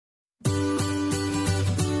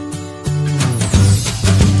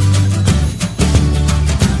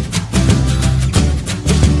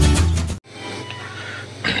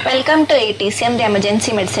Welcome to AETCM, the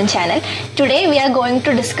Emergency Medicine channel. Today we are going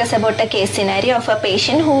to discuss about a case scenario of a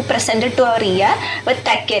patient who presented to our ER with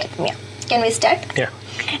tachycardia. Can we start? Yeah.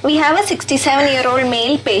 We have a 67-year-old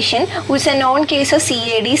male patient who is a known case of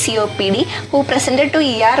CAD-COPD who presented to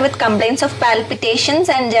ER with complaints of palpitations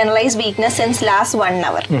and generalized weakness since last 1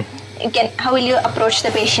 hour. How will you approach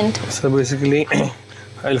the patient? So basically,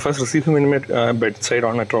 I'll first receive him in my bedside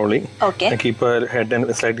on a trolley. Okay. I keep her head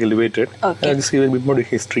and slightly elevated. Okay. I'll just give a bit more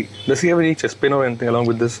history. Does he have any chest pain or anything along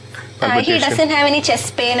with this? He doesn't have any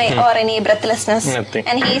chest pain or any breathlessness. Nothing.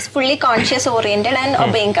 And he is fully conscious oriented and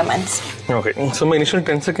obeying commands. Okay. So my initial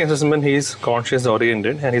 10-second assessment, he is conscious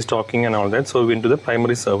oriented and he's talking and all that. So we went to the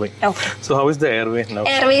primary survey. Okay. So how is the airway now?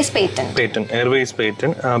 Airway is patent. Patent. Airway is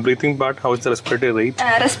patent. Breathing part, how is the respiratory rate?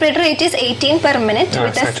 Respiratory rate is 18 per minute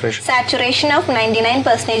with saturation. a saturation of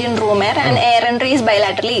 99% in room air and air entry is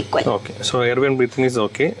bilaterally equal. Okay. So airway and breathing is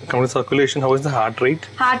okay. Coming to circulation, how is the heart rate?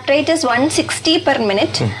 Heart rate is 160 per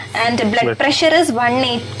minute and blood pressure is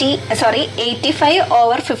 85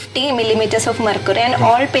 over 50 millimeters of mercury and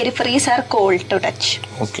all peripheries are cold to touch.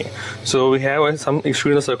 Okay. So we have some issue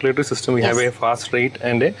in the circulatory system. We Yes. have a fast rate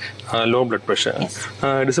and a low blood pressure. Yes.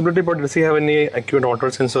 Disability part, does he have any acute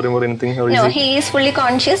auditory sensorium or anything? Or No, is he is fully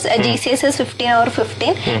conscious. GCS is 15 over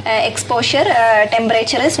 15. Exposure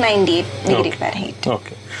temperature is 98 degree Fahrenheit.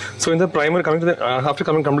 Okay. So in the primary, coming to the after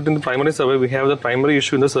completing the primary survey, we have the primary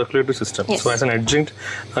issue in the circulatory system. Yes. So as an adjunct,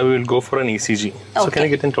 we will go for an ECG. So can I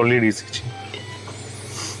get an trolley ECG?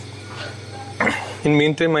 In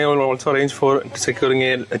meantime, I will also arrange for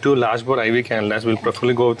securing two large bore IV cannulas. We'll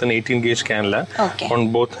preferably go with an 18 gauge cannula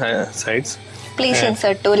on both sides. Please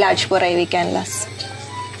insert 2 large bore IV cannulas.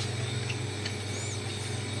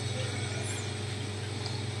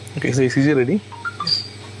 Okay, is the ECG ready?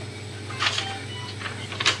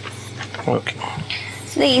 Okay.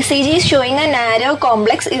 So the ECG is showing a narrow,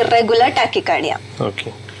 complex, irregular tachycardia.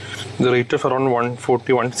 Okay. The rate of around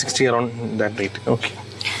 140, 160 around that rate. Okay.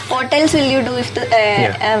 What else will you do if the,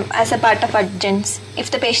 as a part of adjuncts?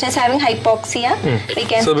 If the patient is having hypoxia, we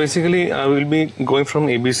can... So basically, I will be going from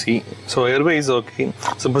ABC. So airway is okay.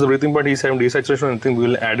 Suppose the breathing part is having desaturation or anything, we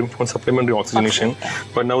will add him for supplementary oxygenation.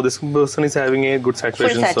 But now this person is having a good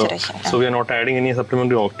saturation. Full saturation. So we are not adding any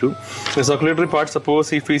supplementary O2. The circulatory part,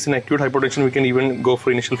 suppose if he is in acute hypotension, we can even go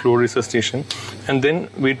for initial fluid resuscitation. And then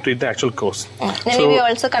we treat the actual cause. Then we will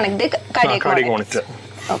also connect the cardiac monitor.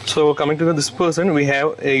 Okay. So coming to this person, we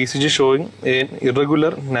have a ECG showing an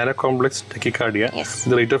irregular narrow complex tachycardia. Yes.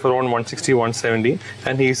 The rate of around 160, 170,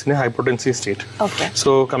 and he is in a hypotensive state. Okay.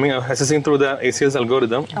 So assessing through the ACS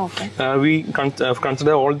algorithm, we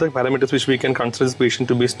consider all the parameters which we can consider this patient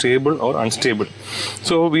to be stable or unstable.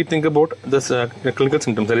 So we think about this clinical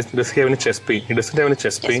symptoms. That is, does he have any chest pain? He doesn't have any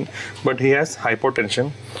chest pain, but he has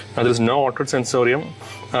hypotension. There is no auditory sensorium.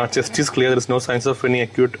 Chest is clear. There is no signs of any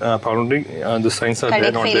acute pulmonary. The signs are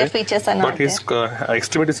there, not there. Features are not but his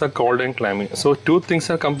extremities are cold and clammy. So two things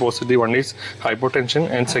are come positive. One is hypotension,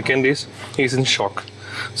 and second is he is in shock.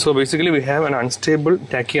 So basically, we have an unstable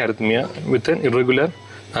tachyarrhythmia with an irregular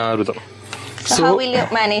rhythm. So how will you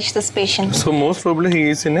manage this patient? So most probably he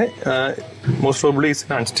is in an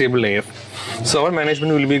unstable AF. So our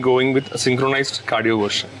management will be going with a synchronized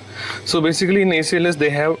cardioversion. So basically in ACLS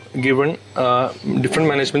they have given different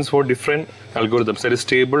managements for different algorithms, that is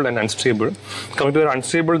stable and unstable. Coming to the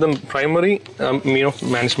unstable, the primary mean of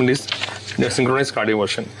management is the synchronized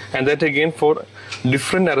cardioversion, and that again for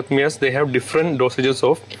different arrhythmias they have different dosages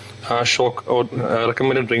of shock or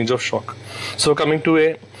recommended range of shock. So coming to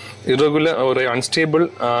a irregular or a unstable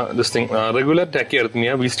regular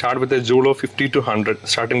tachyarrhythmia, we start with a joule of 50 to 100,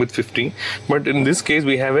 starting with 50. But in this case,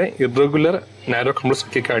 we have a irregular narrow complex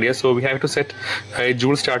tachycardia, so we have to set a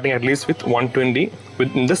joule starting at least with 120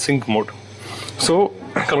 within the sync mode. So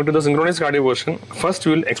coming to the synchronized cardioversion, first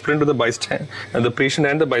we will explain to the bystander, the patient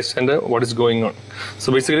and the bystander what is going on.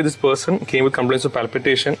 So basically this person came with complaints of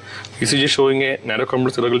palpitation, ECG showing a narrow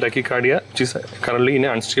complex irregular tachycardia which is currently in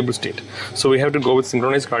an unstable state. So we have to go with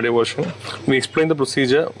synchronized cardioversion. We explain the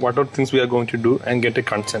procedure, what are things we are going to do, and get a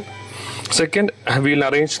consent. Second, we will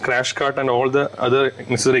arrange crash cart and all the other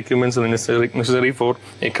necessary equipments necessary for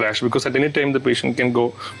a crash, because at any time the patient can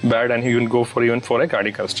go bad and he will go for even for a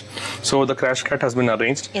cardiac arrest. So the crash cart has been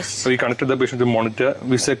arranged. Yes. We connected the patient to monitor.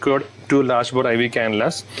 We secured 2 large bore IV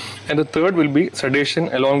cannulas, and the third will be sedation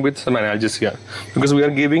along with some analgesia, because we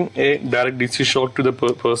are giving a direct DC shock to the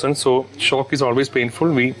person. So shock is always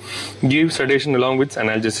painful. We give sedation along with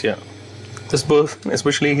analgesia. This person,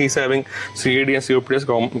 especially he's having CAD and COPD as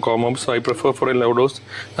common, so I prefer for a low dose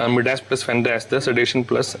midas plus fendas, the sedation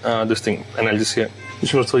plus analgesia,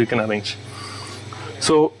 which also you can arrange.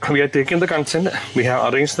 So we have taken the consent, we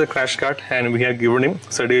have arranged the crash cart, and we have given him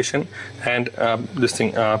sedation and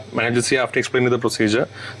analgesia after explaining the procedure.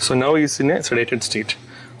 So now he is in a sedated state.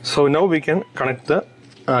 So now we can connect the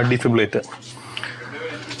defibrillator.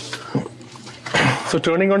 So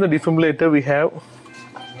turning on the defibrillator, we have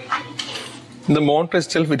the monitor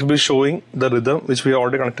itself. It will be showing the rhythm which we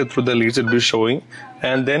already connected through the leads. It will be showing,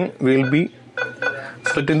 and then we will be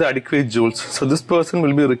setting the adequate joules. So this person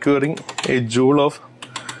will be requiring a joule of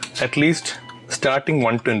at least starting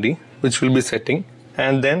 120, which will be setting,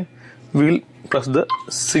 and then we will press the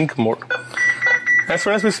sync mode. As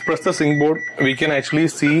soon as we press the sync mode, we can actually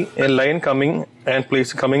see a line coming and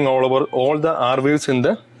coming all over all the R waves in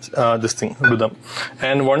the rhythm.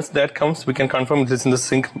 And once that comes, we can confirm this in the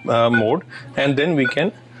sync mode, and then we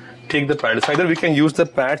can take the paddles. Either we can use the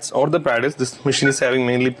pads or the paddles. This machine is having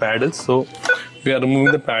mainly paddles, so we are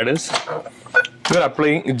removing the paddles. We are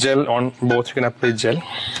applying gel on both. You can apply gel.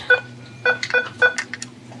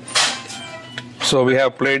 So we have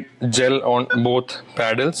applied gel on both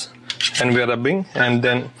paddles, and we are rubbing, and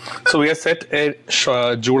then so we have set a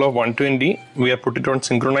joule of 120. We have put it on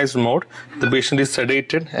synchronized mode. The patient is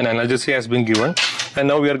sedated and analgesia has been given, and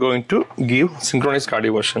now we are going to give synchronized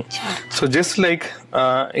cardioversion. So just like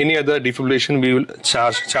any other defibrillation, we will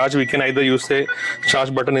charge. We can either use a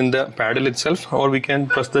charge button in the paddle itself, or we can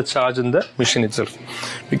press the charge in the machine itself.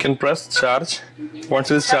 We can press charge.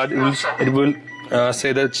 Once it is charged, it will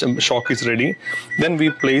say that shock is ready. Then we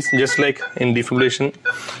place, just like in defibrillation,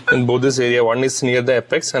 in both this area, one is near the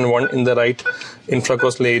apex and one in the right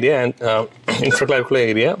infracostal area and infraclavicular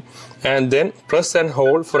area, and then press and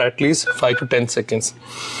hold for at least 5 to 10 seconds.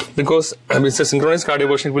 Because it's a synchronized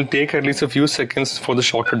cardioversion, it will take at least a few seconds for the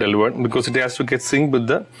shock to deliver, because it has to get synced with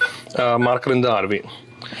the marker in the RV.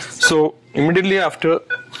 So immediately after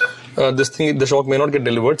the shock may not get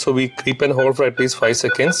delivered, so we keep and hold for at least 5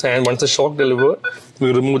 seconds, and once the shock delivers,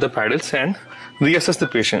 we remove the paddles and reassess the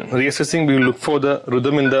patient. Reassessing, we will look for the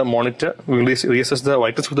rhythm in the monitor. We will reassess the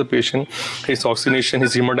vitals of the patient, his oxygenation,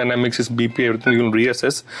 his hemodynamics, his BP, everything we will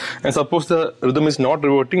reassess. And suppose the rhythm is not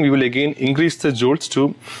reverting, we will again increase the joules to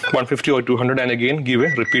 150 or 200 and again give a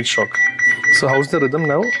repeat shock. So how's the rhythm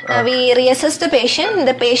now? We reassess the patient.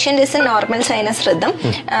 The patient is a normal sinus rhythm.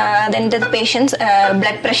 Then the patient's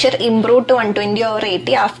blood pressure improved to 120 over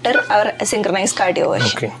 80 after our synchronized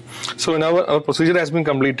cardioversion. Okay. So now our procedure has been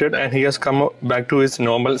completed and he has come back to his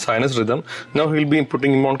normal sinus rhythm. Now he will be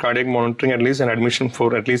putting him on cardiac monitoring at least, and admission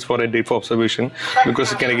for at least for a day for observation,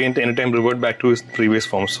 because he can again anytime revert back to his previous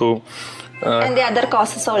form. So and the other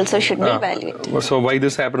causes also should be evaluated. So why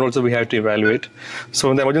this happened also we have to evaluate. So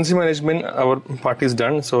in the emergency management, our part is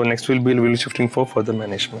done. So next we'll be shifting for further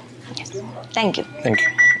management. Yes. Thank you. Thank you.